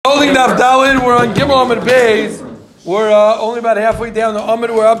holding Daf Daled. We're on Gimel Amud Beis. We're only about halfway down the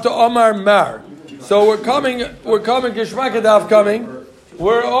Amud. We're up to Amar Mar. So we're coming. Geshmak Daf coming.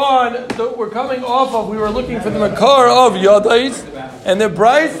 We're coming off of. We were looking for the Makar of Yadais, and the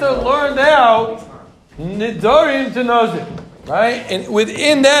Brisa learned out Nidarim to Nazir. Right, and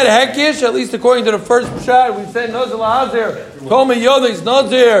within that Hekish, at least according to the first shot, we said Nazir Lahazir. Told me Yadais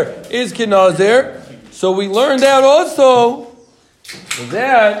Nazir is Kinazir. So we learned out also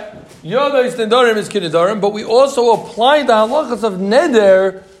that Yodais Nedarim is Kinedarim, but we also applied the halachas of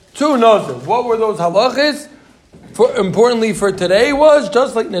Neder to Nazir. What were those halachas? Importantly for today was,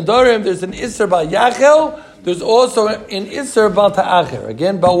 just like Nedarim, there's an Isser Bal Yachel, there's also an Isser Bal Ta'acher.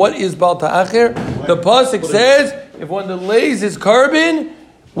 Again, what is Bal Ta'acher? The Pasuk says, if one delays his carbon,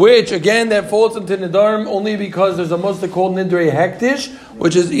 which again that falls into Nedarim only because there's a mostly called Nidrei Hektish,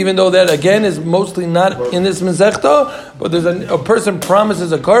 which is, even though that again is mostly not in this Mezechta, but there's a person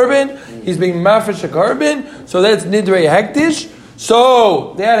promises a carbon, he's being mafish a carbon, so that's Nidrei Hektish.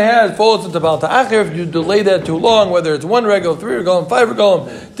 So that falls into Bal Ta'acher. If you delay that too long, whether it's 1 regel, 3 regel, 5 regel,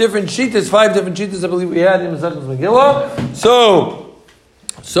 different shittas, 5 different shittas I believe we had in Masechtas Megillah.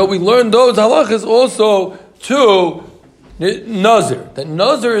 So we learned those halachas also to Nazir. That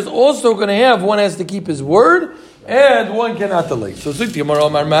Nazir is also going to have, one has to keep his word, and one cannot delay. So we quote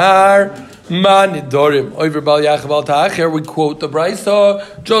the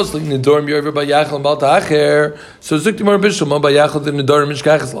Brisa, just like Nidorim over Bal Yachal and Bal Ta'acher. So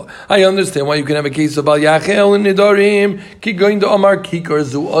I understand why you can have a case of Bal Yachal and Nidorim. Keep going to Omar Kikar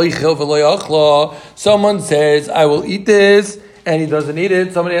Zu Oichel V'lo Yachla. Someone says, I will eat this, and he doesn't eat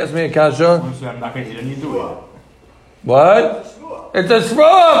it. Somebody asked me a kasha. I'm not going to eat it, and you do it. What? It's a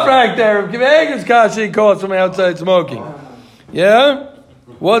shroff right there. Kivegas kasha, he calls from outside smoking. Yeah?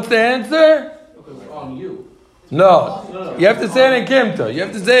 What's the answer? No. You have to say it in Kimta.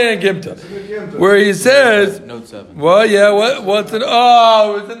 Where he says, Note 7. Well, yeah, what's it?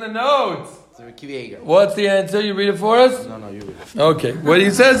 Oh, it's in the notes. What's the answer? You read it for us? No, you read it. Okay. What he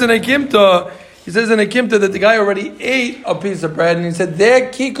says in a Kimta, that the guy already ate a piece of bread, and he said,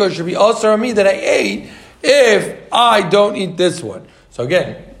 their kiko should be also on me that I ate if I don't eat this one. So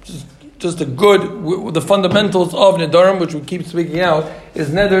again, just the fundamentals of Nedarim, which we keep speaking out, is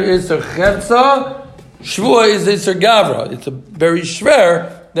Neder Isser Chetza, Shvua is Isser Gavra. It's a very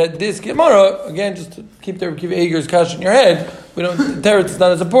shver that this Gemara, again, just to keep the Kiv Eger's kash in your head, Teretz is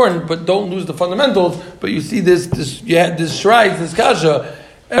not as important, but don't lose the fundamentals. But you see this shrike, this kasha,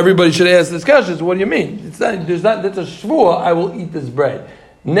 everybody should ask this kasha, so what do you mean? That's a shvua, I will eat this bread.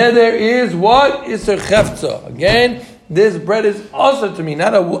 Neder is what? Isser Chetza. Again, this bread is also to me,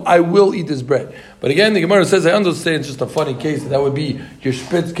 not I will eat this bread. But again, the Gemara says, I understand it's just a funny case. That would be your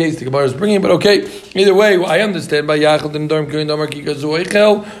spitz case the Gemara is bringing. But okay, either way, I understand. You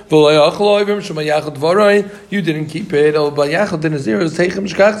didn't keep it.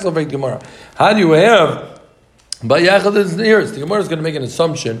 How do you have Bayachal is nearest? The Gemara is going to make an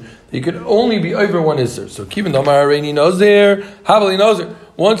assumption that you could only be over one Isser. So keeping the Maraini Nazir, Havali Nazir.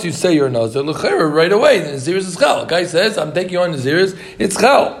 Once you say you're a Nazir, L'chera, right away, the Nazir is Chal. Guy says, I'm taking on Naziris, it's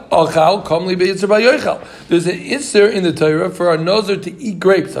Chal. Al Chal, Kamli Be'itzer Ba'yoichal. There's an Isser in the Torah for a Nazir to eat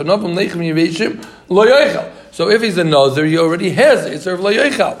grapes. Anavim Lechem Yeveshim, Lo Yoichal. So if he's a Nazir, he already has the Isser of Lo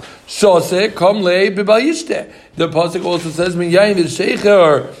Yoichal. Shoseh, Kamle Be'bayishteh. The Pasuk also says, Min Yain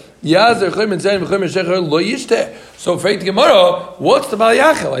V'Shecher, so Freit Gemara, what's the Bal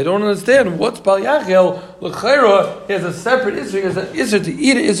Yachel? I don't understand. What's Bal Yachel? L'chayra, he has a separate Isser. He has an Isser to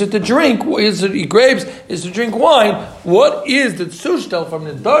eat, Isser to drink, Isser to eat grapes, Isser to drink wine. What is the Tzushtel from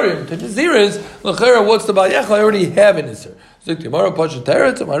Nedarim to Naziris? L'chayra, what's the Bal Yachel? I already have an Isser.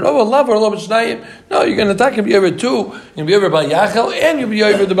 No, you're going to attack him. Be over 2. You're going to be over Bal Yachel, and you'll be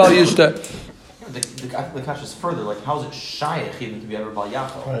over the Bal Yishteh. The kash is further. Like, how is it shaykh even to be ever Bal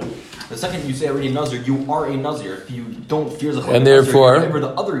Yachal? Right. The second you say already Nazir, you are a Nazir. If you don't fear the and therefore, over the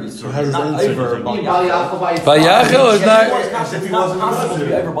other Yisur, it's not over Bal Yachal. Bal Yachal is not.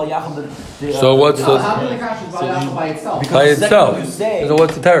 So what's the? How many kash is Bal Yachal by itself? By itself. So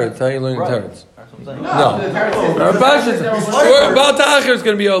what's the teretz? How are you learning the teretz? No. About Ta'acher is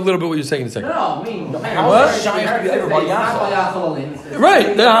going to be a little bit what you're saying in a second. No, I mean, right.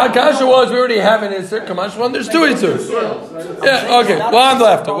 The Hakasha was we already have an Isser. Kamash one. There's 2 Issers. Yeah. Okay. Well, on the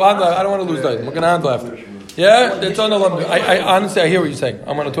left. I don't want to lose that. We're going to on the left. Yeah, it's on the left. I honestly, I hear what you're saying.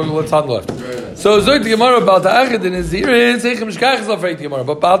 I'm going to talk a little on the left. So, Zoyt Gemara about Ta'achad and Naziris. Heichem Shkach is afraid Gemara.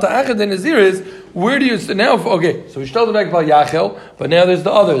 But about Ta'achad and Naziris, where do you now? Okay, so we started back about Yachel, but now there's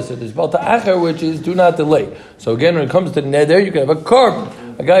the others. So there's Bal Ta'achar, which is do not delay. So again, when it comes to Neder, you can have a carbon.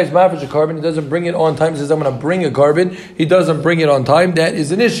 A guy is mafresh a carbon, he doesn't bring it on time, he says, I'm going to bring a carbon, he doesn't bring it on time, that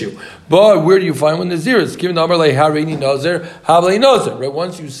is an issue. But where do you find when the zir is? Given the Amar Lei Harini Nazir, Havlei Nazir. Right?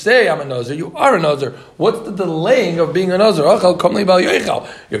 Once you say, I'm a Nazir, you are a Nazir. What's the delaying of being a Nazir?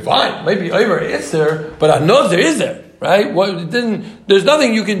 You're fine. Maybe over is there, but a Nazir is there. Right? There's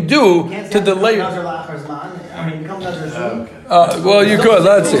nothing you can do to delay it. I mean, become Nazir soon. Well, you could.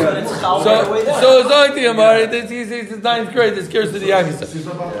 Let's see. So it's like the Gemara. This is ninth grade. This cares to the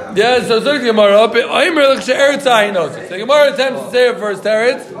Yakisa. Yeah. So it's like the Gemara. The Gemara attempts to say it first,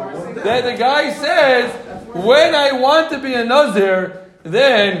 Teretz. That the guy says, when I want to be a Nazir,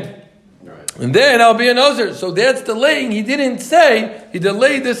 then I'll be a Nazir. So that's delaying. He didn't say. He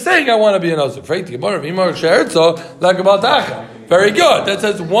delayed the saying, I want to be a Nazir. Very good. That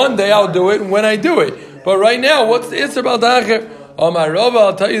says one day I'll do it when I do it. But right now, what's the Isser Bal Dacher? Omar Rava,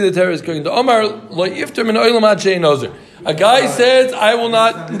 I'll tell you the Torah is going to Omar Lo Yifter Min Olam Ad She'ein Nazir. A guy says, I will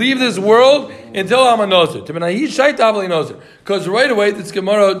not leave this world until I'm a Nazir. Because right away, this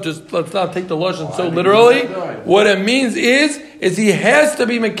Gemara, just let's not take the Lashon so literally. What it means is he has to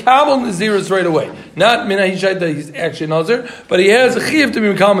be Mekabel Naziris right away. Not Minahi Shait that he's actually Nazir, but he has a Chiv to be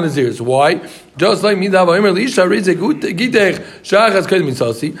Mekabel Naziris. Why? Just like Midav Omer Lisha Rizek Gitech Shachas Kedem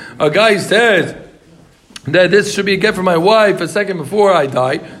Misasi. A guy says that this should be a gift for my wife a second before I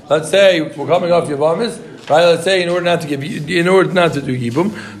die. Let's say we're coming off Yavamis. Right, let's say in order not to do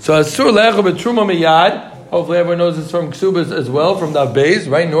yibum, so asur le'echel betruma miyad. Hopefully, everyone knows this from Ksubas as well, from that base.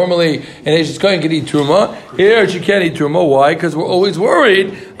 Right, normally an Ashes Kohen can eat truma. Here she can't eat truma. Why? Because we're always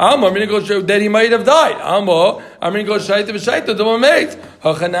worried. I'm going to go show that he might have died. I'm going to go shaita v'shaita to my mate.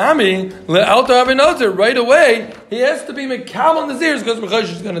 Hachanami le'alto have another right away. He has to be mekabel nazirs because Mechash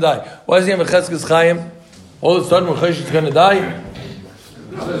is going to die. Why does he have a cheskes chayim? All of a sudden, Mechash is going to die.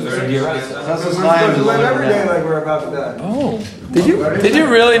 Every day like we're about to die. Oh, did you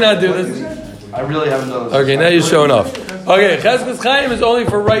really not do this? I really haven't done this. Okay, now you're showing off. Okay, Cheskes Chaim is only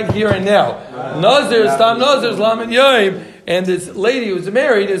for right here and now. Nazir, Stam Nazir, Lamed Yoim, and this lady who's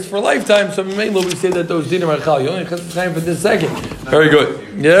married is for lifetime. So maybe we say that those dinim are chal. You only Cheskes Chaim for this second. Very good.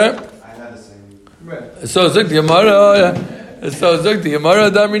 Yeah. So Zuk the Gemara.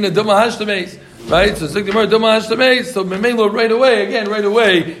 Damrina Duma Hashtameis. Right, so Zuk the Gemara Duma Hashtameis. So Memelo right away,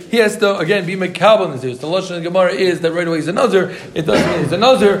 he has to again be Mekabel Nazir. So the Lashon of the Gemara is that right away he's a Nazir. It doesn't mean he's a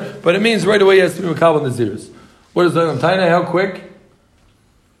Nazir, but it means right away he has to be Mekabel Nazirs. What is that on Taina? How quick?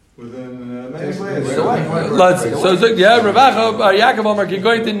 Within let's see. So Ravacha Yaakov Amar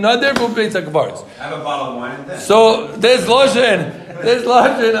going to Nader B'Beitz HaKvaros. I have a bottle of wine in there. So this Lashon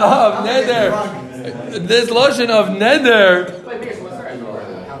of Neder. This Lashon of Neder.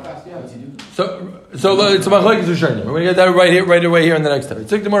 So it's about like Zushanim. We're going to get that right away here in the next time.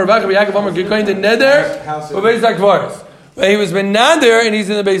 It's like the more Ravacha Yaakov Amar going to Neder B'Beitz HaKvaros. He was been Nader and he's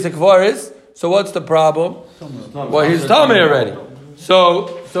in the Beis HaKvaros. So what's the problem? Well, he's Tamei already.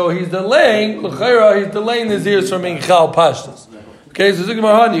 So he's delaying. L'chayra, he's delaying the zeers from being chal pashtas. Okay, so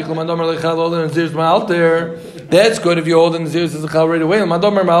that's good if you hold in the zeers as a chal right away.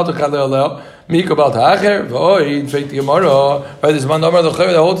 Miko bal ta'acher, v'oi, feit the Gemara. Right, this man Omar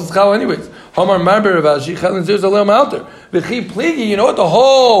l'chayra that holds his chal anyways. Omar marber Ravashi chal and zeers alel ma'alter. V'chi pligi, you know what the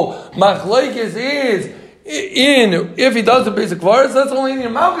whole machlokes is? If he does the basic varis, that's only in the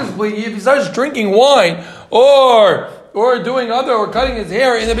Malchus pligi. If he starts drinking wine or doing or cutting his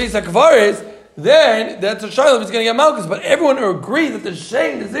hair in the basic varis, then that's a shayla if he's going to get Malchus. But everyone agrees that the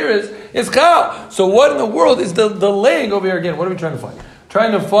Shein Naziris is Chal. So what in the world is the delaying over here again? What are we trying to find?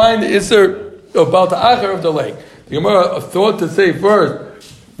 Trying to find the Isser about the Acher of the leg. The Gemara thought to say first,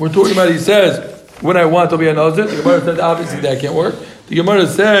 we're talking about, he says, when I want to be a Nazir. The Gemara said, obviously that can't work. The Gemara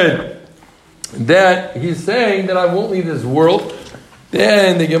said that he's saying that I won't leave this world.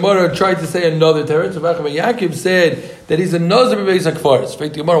 Then the Gemara tried to say another teretz. Yaakov said that he's a Nazir b'Beis HaKvaros. The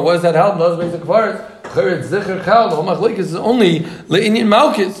Gemara, what does that help? Nazir b'Beis HaKvaros. Cheretz zicher chal. The whole machlokes is only le'inyan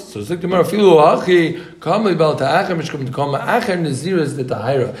Malchus. So it's like the Gemara, filu hachi kamli bal ta'acher mishkum t'kam ma'acher naziris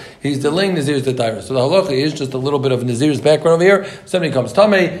d'tahira. He's delaying naziris d'tahira. So the halacha is just a little bit of naziris background over here. Somebody comes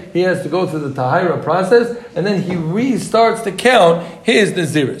tamei, he has to go through the tahira process, and then he restarts to count his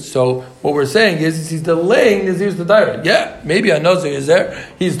naziris. So what we're saying is he's delaying naziris d'tahira. Yeah, maybe a nazir is there.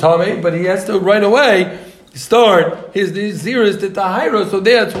 He's tamei, but he has to right away start his naziris d'tahira. So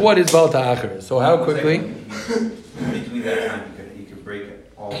that's what is bal ta'acher. So how quickly? Between that time, you could break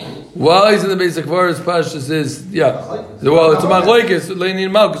all rules. While he's in the basic verse, Pashtus is, well, it's a machlokes,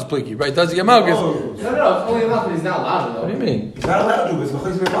 le'inyan Malchus pliki, right? Does he get Malchus? No, it's only Malchus. He's not allowed to. What do you mean? He's not allowed to, but it's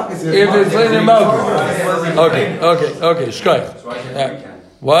Malchus. If it's le'inyan Malchus. Okay, shkoyach. So why can't you have a recount?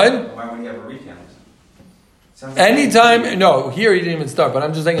 What? Why wouldn't you have a recount? Anytime, no, here he didn't even start, but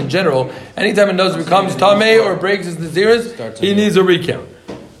I'm just saying in general, anytime a nose becomes tamei or breaks his naziris, he needs a recount,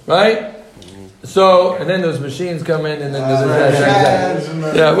 right? So, and then those machines come in, and then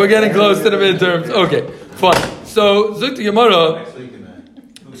there's yeah, we're getting close to the midterms. Okay, fine. So, Zuk the Gemara.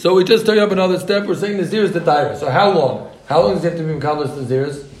 So we just took up another step. We're saying naziris the daira. So how long? How long does it have to be accomplished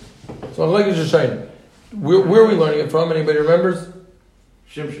naziris? So I'm like just showing. Where are we learning it from? Anybody remembers?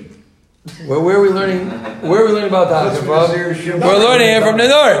 Shimshon. Where are we learning? Where are we learning about that from? We're learning it from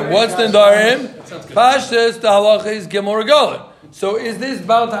Nedarim. What's Nedarim? Pashtus the halacha is Gimel Regalim. So is this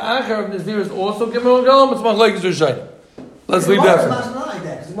Baal Ta'achar of Naziris also Gimel Regalim? It's Machlokes Rishonim. Let's leave that for now. It's not like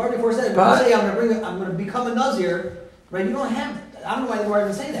that. Because Mark before said, when you say I'm going to become a Nazir, right? You don't have. I don't know why the Mark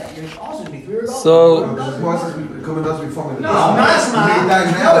even say that. You're also going to be 3 years old. So no, it's not.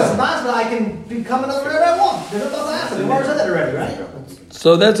 I can become another whatever I want. There's no Baal Ta'achar. The Mark said that already, right?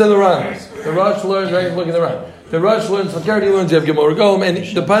 So that's in the Ran. The Rosh learns, right? Look at the Ran. The Rosh learns, Fakirti learns, you have Gimel Regalim, and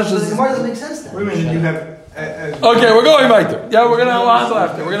the Pashtus. The Mark doesn't make sense then. Wait a minute, you have. Okay, we're going right there. Yeah, we're going to handle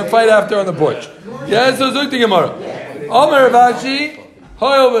after. We're going to fight after on the porch. Yeah, so Zuk the Gemara. Omer Ravashi,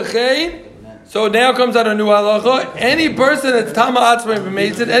 Hoyel V'chein. So now comes out a new halacha. Any person that's Tama Atzmai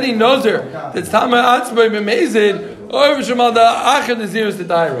B'mezid, any nozer that's Tama Atzmai B'mezid,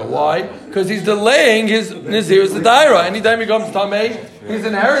 why? Because he's delaying his Naziris the Daira. Anytime he comes Tamei, he's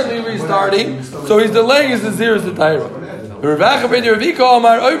inherently restarting, so he's delaying his Naziris the Daira.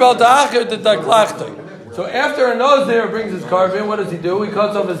 So after a Nazir brings his carbon, what does he do? He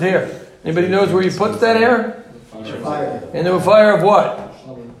cuts off his hair. Anybody knows where he puts that hair? Into a fire of what?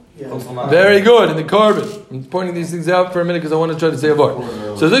 Very good, in the carbon. I'm pointing these things out for a minute because I want to try to say a word.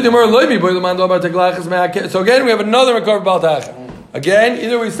 So again, we have another Makar Baal Ta'achar. Again,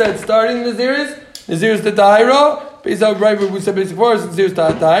 either we said starting Naziris the Tahira, based out right where we said basic words, Naziris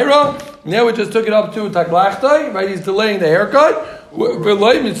the Tahira. Now we just took it up to Taglachtai, right? He's delaying the haircut. So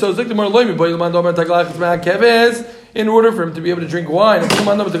in order for him to be able to drink wine, to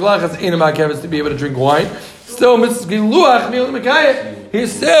be able to drink wine, still Mrs. Giluach,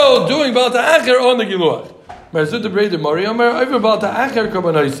 he's still doing Baal Ta'achar on the Giluach.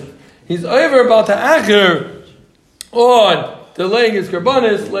 He's over Baal Ta'achar on delaying his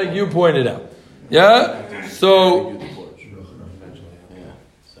karbanis, like you pointed out. Yeah? So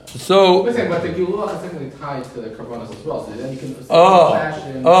but the Giluah is technically tied to the karbanis as well, so then you can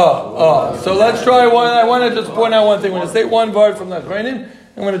So let's try one. I want to just point out one thing. When I say one word from the Achronim,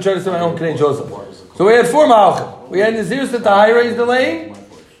 I'm going to try to say my own Knei Joseph. So we had 4 malachim. We had Naziris that the Tahira he's delaying.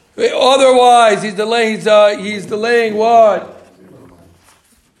 Otherwise, he's delaying. He's delaying what?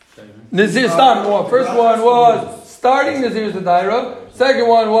 Nazir. Stop. First one was starting Naziris the Tahira. Second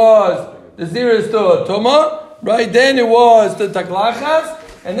one was Naziris to Tuma. Right. Then it was the Taklachas.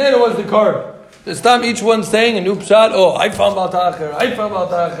 And then it was the carbon. This time each one saying a new pshat. Oh, I found Baal Ta'achar. I found Baal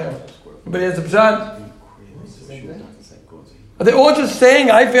Ta'achar. Anybody has a pshat? Are they all just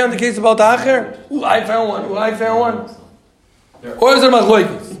saying, I found the case of Baal Ta'achar? Ooh, I found one. Ooh, I found one. Or is it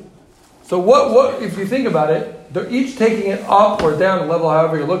machlokes? So what? If you think about it, they're each taking it up or down level,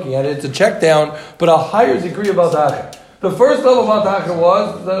 however you're looking at it. It's a check down, but a higher degree of Baal Ta'achar. The first level of Baal Ta'achar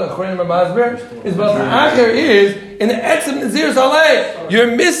was the Achronim Masber is Baal Ta'achar is in the Etzem Naziris Alei.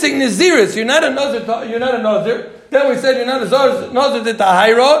 You're missing Naziris. You're not a Nazir. You're not a Nazir. Then we said you're not a Nazir to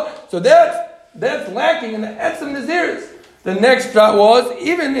Tahira. So that's lacking in the Etzem Naziris. The next shot was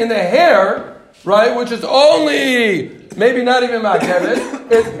even in the hair, right, which is only maybe not even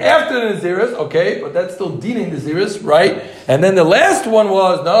Ma'akeves. It's after the Naziris, okay, but that's still dealing Naziris, right? And then the last one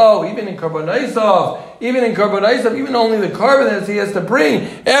was no, even in Karbonaisov, even only the carbon that he has to bring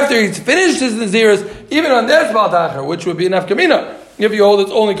after he's finished his Naziris, even on that Baal Ta'achar, which would be an Afkamina. If you hold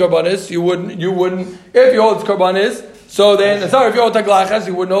it's only Karbonis, you wouldn't. If you hold it's Karbonis, so then, if you hold Taglachas,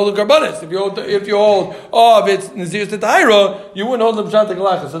 you wouldn't hold the Karbonis. If you hold, if it's Naziris to Tahira, you wouldn't hold the Pshat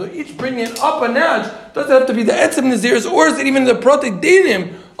Taglachas. So they're each bringing it up a notch. Doesn't have to be the Etzem Naziris, or is it even the Protek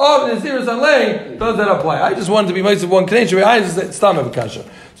Dinim of Naziris Alei? Does that apply? I just wanted to be nice of one connection. I just said, Stam Avakasha.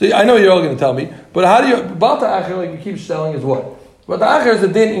 So I know you're all going to tell me, but how do you, Baal Ta'achar, like you keep selling, is what? Baal Ta'achar is a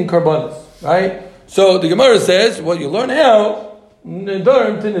din in Karbonis, right? So the Gemara says, well, you learn how,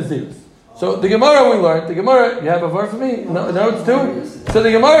 Nedarim to Naziris. So the Gemara we learned, you have a verse for me? No, it's 2? So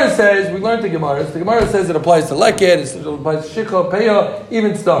the Gemara says, we learned the Gemara says it applies to Leket, it applies to Shikha, Peah,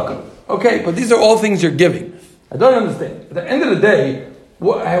 even Staka. Okay, but these are all things you're giving. I don't understand. At the end of the day,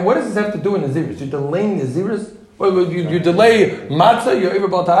 what does this have to do with Naziris? You're delaying Naziris? You delay Matzah, you're over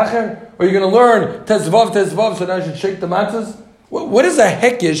Baal Ta'achar? Or you're going to learn Tezvav, so now you should shake the Matzahs? What does a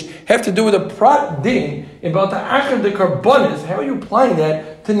hekish have to do with a prat din in Baal Ta'achar the Karbonis? How are you applying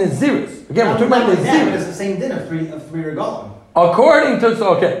that to Nazirus. Again, we're talking about Nazirus. It's the same din of three regalim. According to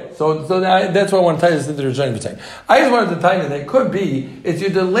that's why I want to tie this into the Rishonim saying. I just wanted to tie that it could be you're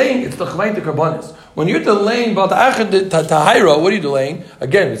delaying. It's the Chavayin to Karbanis. When you're delaying Baal Ta'achar Tahira, what are you delaying?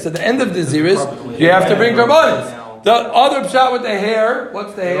 Again, we said the end of the Ziris, you have to bring Karbanis. The other pshat with the hair,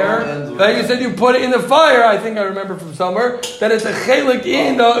 what's the hair? Like you said, you put it in the fire. I think I remember from somewhere that it's a chelik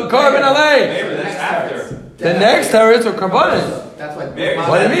in the carbon alay. The next teretz are karbanis. That's what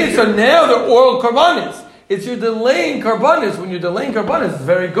What it means. So now they're oral karbanis. It's you're delaying karbanis. When you're delaying karbanis, it's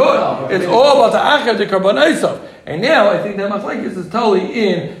very good. It's all about the achar the karbanaisav. And now I think that machlekes is totally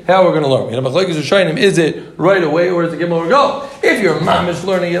in how we're going to learn. And machlekes is shayim, is it right away or is it gimel or go? If you're mamish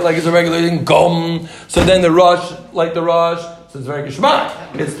learning it like it's a regular thing, gom. So then the rush, like the rush. So it's very geshmak.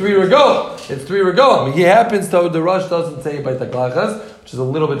 It's 3 rego. It's 3 rego. I mean, he happens to the rush doesn't say by taklachas, which is a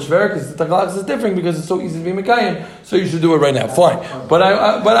little bit shver because the taklachas is different because it's so easy to be mekayim. So you should do it right now. Fine. But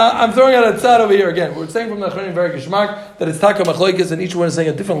I'm throwing out a tzad over here again. We're saying from the Achronim very geshmak that it's taka machlokes and each one is saying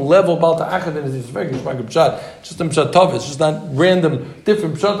a different level about the achad and it's very geshmak pshat. Just a pshat tov. It's just not random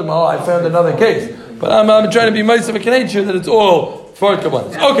different pshatim. Oh, I found another case. But I'm trying to be ma'aseh of a here that it's all for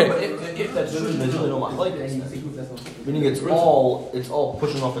kabbalah. Okay. If that's true, there's really no machlokes. Meaning it's all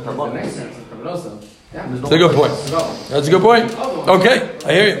pushing off the carbon. That's a good point. That's a good point. Okay,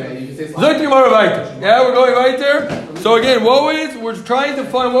 I hear you. Yeah, we're going right there. So again, we're trying to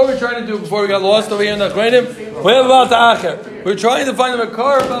find what we're trying to do before we got lost over here in the Achronim. We have about the Acher. We're trying to find the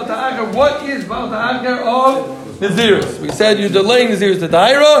Makar about the Acher. What is about the Acher of Naziris? We said you're delaying Naziris to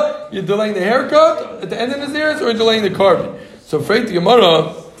Daira, you're delaying the haircut at the end of Naziris, or you're delaying the carbon. So afraid the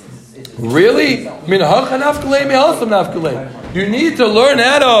Gemara. Really? You need to learn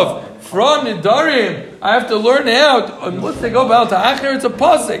out of from Nidarim. I have to learn out. Let's take go about to Acher. It's a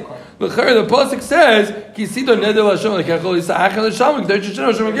pasuk. The pasuk says, how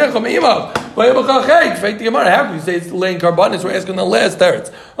can you say it's laying carbonates? We're asking the last teretz.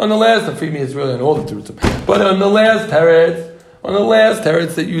 On the last, the female is really on all the teretz. But on the last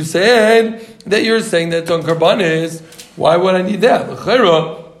teretz that you said, that you're saying that it's on carbonates, why would I need that?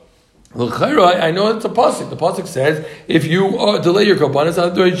 I know it's a pasuk. The pasuk says, if you delay your karbanos, so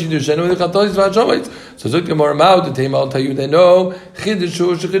I'll tell you they know.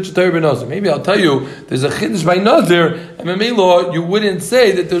 Maybe I'll tell you there's a chiddush by nazir, and Mamela, you wouldn't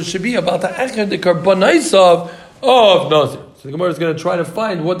say that there should be about the achar the karbanaisav of nazir. So the Gemara is going to try to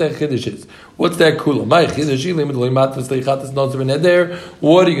find what that chiddush is. What's that kula?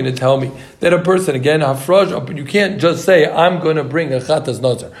 What are you going to tell me? That a person, again, hafraj, you can't just say, I'm going to bring a chatas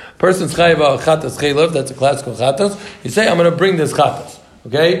nazir. Person's chayav a chatas chaylev, that's a classical chatas. You say, I'm going to bring this chatas.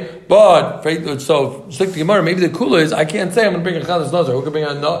 Okay? But, so, just like the Gemara, maybe the kula is, I can't say I'm going to bring a chatas nazir. Who can bring a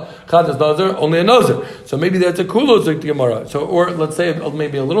chatas nazir? Only a nazir. So maybe that's a kula, just like the Gemara. So, or let's say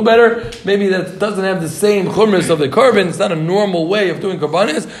maybe a little better, maybe that doesn't have the same chumras of the carbon, it's not a normal way of doing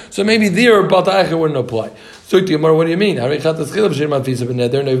karbanis, so maybe there, Baal Ta'achar wouldn't apply. So the Gemara, what do you mean? If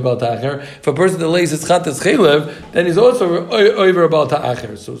a person delays his chatas chaylev, then he's also over Baal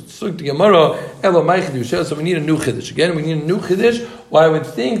Ta'achar. So the Gemara, so we need a new chiddush. Again, we need a new chiddush. Well, I would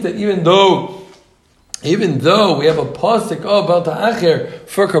think that even though we have a pasuk of Baal Ta'achar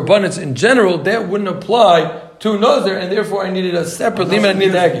for karbanis in general, that wouldn't apply to Nazir, and therefore I needed a separate limit. I need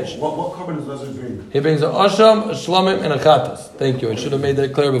the Agish. What carbon does Nazir bring? He brings an Asham, a Shlamim, and a Chatas. Thank you. I should have made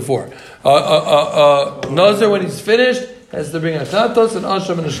that clear before. Nazir, when he's finished, has to bring a Chatas, an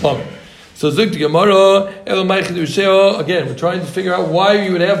Asham, and a Shlamim. So Zuk Gemara, again, we're trying to figure out why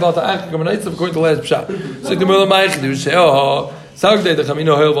you would have about the Achar Kamanaitzim according to the last Pshat. Zuk Gemara,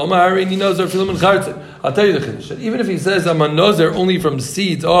 I'll tell you the Chiddush. Even if he says I'm a Nazir only from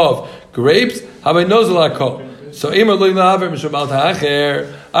seeds of grapes, so I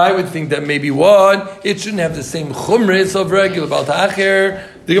would think that maybe it shouldn't have the same chumras of regular Baal Ta'achar.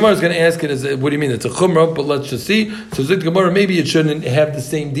 The Gemara is going to ask it as what do you mean? It's a chumrah, but let's just see. So Zik Gemara, maybe it shouldn't have the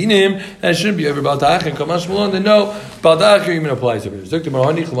same dinim, and it shouldn't be over Baal Ta'achar. Kamash Malon, then no, Baal Ta'achar even applies over here. Zik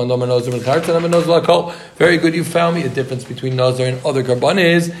Gemara, very good. You found me a difference between Nazir and other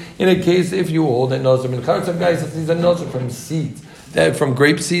karbanis. In a case if you hold that Nazir and Chartzim, guys, he's a Nazir from seeds. That from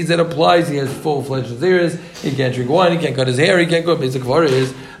grape seeds that applies, he has full-fledged naziris. He can't drink wine, he can't cut his hair, he can't go. Basic kavara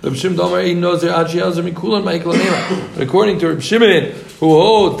is Reb Shimon But according to Reb Shimon, who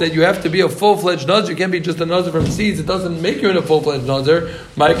holds that you have to be a full-fledged nazir, you can't be just a nazir from seeds. It doesn't make you in a full-fledged nazir.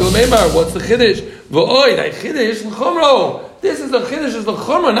 Michael Meimar, what's the chiddush? This is the chiddush, is the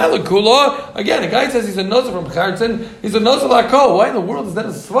chumrah, not the kula. Again, a guy says he's a nazir from Chartzen, he's a nazir lakol. Why in the world is that a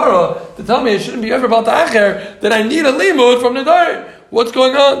svara to tell me I shouldn't be ever about the acher, that I need a limud from the dar?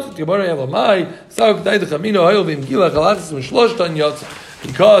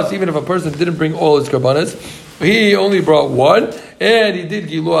 because even if a person didn't bring all his karbanas, he only brought one, and he did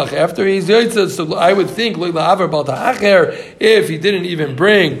giluach after he's yotzah. So I would think if he didn't even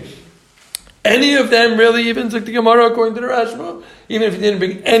bring any of them, really, even took the Gemara according to the Rashba, even if he didn't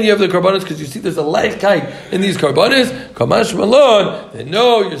bring any of the karbanos, because you see there's a leichkeit in these karbanos, kamash malon, then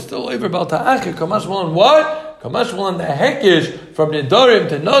no, you're still over bal ta'acher. Kamash malon what? Kamash malon the hekish from Nidarim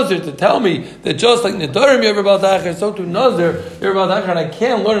to Nazir to tell me that just like Nidarim you're over bal ta'acher, so to Nazir you're over bal ta'acher, and I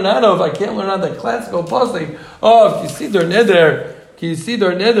can't learn out of the classical pasuk of Yisidor Neder.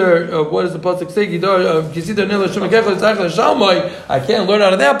 Kisidor neder, what does the pasuk say? Kisidor neder shemagechel tzachel shalmai. I can't learn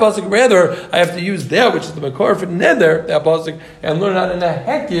out of that pasuk. Rather, I have to use that, which is the makor for neder, that pasuk, and learn out in the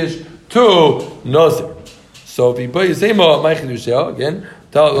hekish to nazir. So if you put yisema my chidushel again,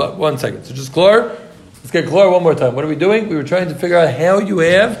 tell 1 second. So just clear. Let's get clear one more time. What are we doing? We were trying to figure out how you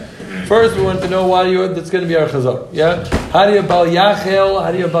have. First, we want to know why that's going to be our chazar. Yeah. How do you bal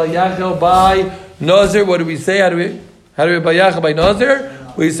yachel by nazir? What do we say? How do we bayach by Nazir?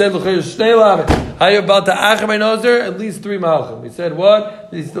 We said Shnei Lamed. How you about to acher by Nazir? At least 3 malchim. We said what?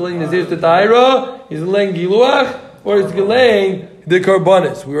 He's still laying Nazir to Taira. He's laying Giluach, or he's laying the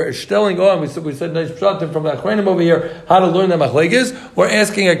Karbanis. We were stelling on. We said nice pshatim from the Achronim over here. How to learn the machlekes? We're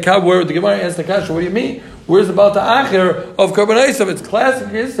asking where the Gemara asked the kasha. What do you mean? Where's about the acher of Karbanis? If it's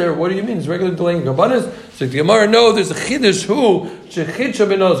classic, is there? What do you mean? It's regular delaying Karbanis. So the Gemara, no, there's a chiddush who shechitcha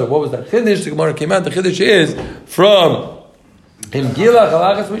benozah. What was that chiddush? The Gemara came out. The chiddush is from him gilach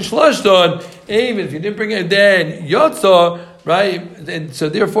halachas mishlashton. Even if you didn't bring it, then yotza, right? And so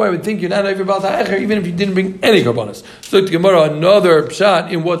therefore, I would think you're not over about the acher, even if you didn't bring any karbanos. So the Gemara, another pshat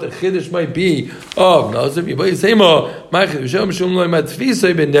in what the chiddush might be of nazir.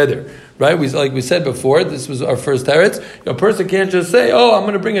 Right, like we said before, this was our first teretz. A person can't just say, "Oh, I'm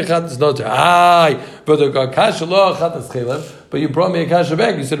going to bring a chatas noter." But the kasha lo chatas chelev. But you brought me a kasha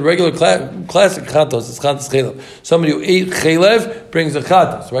back. You said regular classic chatos is chatas chelev. Somebody who ate chelev brings a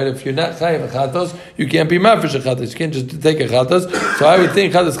chatas, right? If you're not chayav a chatos, you can't be mafish a chatas. You can't just take a chatas. So I would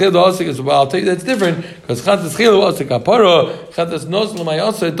think chatas chelev also is. Well, I'll tell you that's different because chatas chelev also kapara, chatas noslam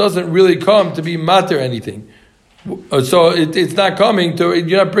also it doesn't really come to be matter anything. So it's not coming to,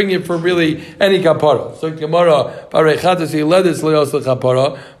 you're not bringing it for really any kapara. So Gemara, when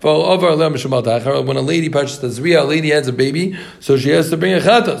a lady purchases a zriya, a lady has a baby, so she has to bring a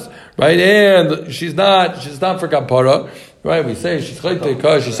chatas, right? And she's not for kapara, right? We say she's chayta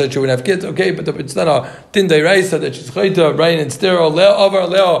because she said she wouldn't have kids, okay, but it's not a din deiraisa that she's chayta, right? And sterile over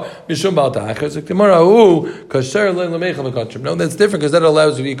leo mishum bal ta'achar. So Gemara, kasher le'lemeichel mekachim. No, that's different because that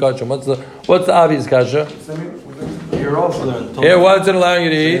allows you to eat kachim. What's the obvious kasha? You're also here, what's it allowing you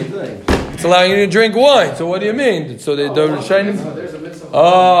to eat? It's allowing you to drink wine. So what do you mean? So they're shining.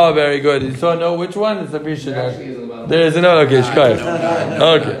 Oh, very good. So no, which one is the Mishnah? There is another. Okay,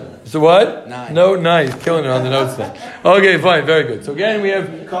 okay. So what? 9. No, nice, killing it on the notes then. Okay, fine, very good. So again, we have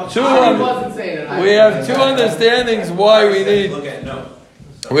two understandings why we need.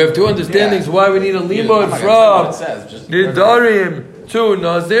 We have 2 understandings why we need a limud from Nidarim to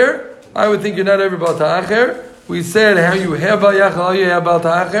Nazir. I would think you're not over bal ta'acher. We said how you have bal yachal, how you have bal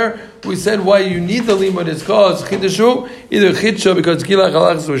ta'acher. We said why you need the limud is cause chidushu, either chitsha because gilach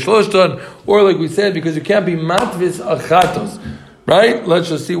halachas or shloshton, or like we said because you can't be matvis achatos. Right? Let's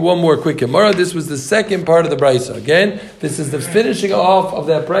just see one more quick Gemara. This was the second part of the brisa. Again, this is the finishing off of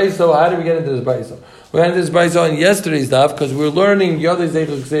that brisa. How did we get into this brisa? We got into this brisa on yesterday's daf because we're learning Yadei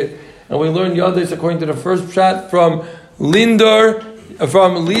Zeichel Ksir, and we learned Yadei according to the first pshat from Lindar,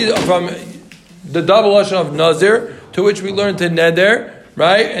 from the double lashon of Nazir, to which we learned to Neder,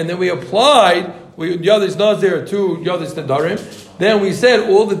 right? And then we applied Yadis Nazir to Yadis Nedarim. Then we said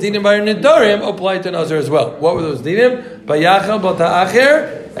all the dinim by Nedarim applied to Nazir as well. What were those dinim? Bayachal,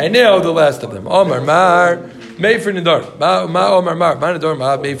 Bata'acher, and now the last of them. Omar Mar, made for Nedarim. Ma Omar Mar, Ma Nedarim,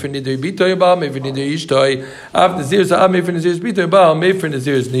 Ma made for Nidar Bitoy Baal, made for Nidar Ishtoi, Av Nazir Sa'av, made for Nazir's Bitoy Baal, made for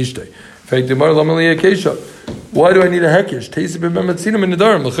Nazir's Nishtoi. Why do I need a hekish?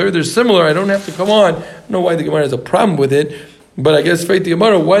 They're similar. I don't have to come on. I don't know why the Gemara has a problem with it, but I guess faith the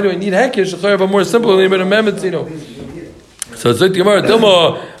Gemara. Why do I need hekish? A more simple than a memetzino. So it's like the Gemara.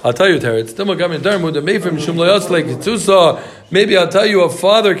 I'll tell you, Terry. It's maybe I'll tell you a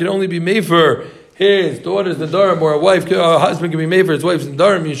father can only be made for his daughter's nedarim, or a husband can be made for his wife's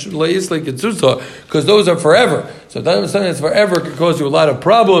nedarim. You should lay islay ketzusa because those are forever. So something that's forever could cause you a lot of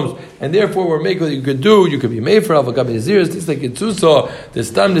problems, and therefore we're making what you could do. You could be made for avakam neziris. This like ketzusa. The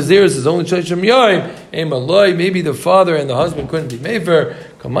stam neziris is only shayshim yoyim. Maybe the father and the husband couldn't be made for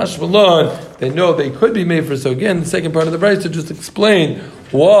Kamash Malon, they know they could be made for. So again, the second part of the verse to just explain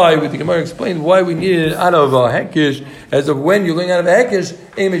why, with the Gemara explained why we needed it out of a hekish, as of when you're learning out of a hekish,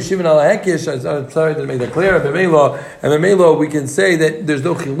 aim is shivin al hekish. I'm sorry to make that clear. And Memelo, we can say that there's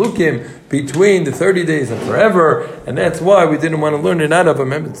no chilukim between the 30 days and forever, and that's why we didn't want to learn it out of a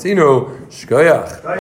membetzino shkoyach.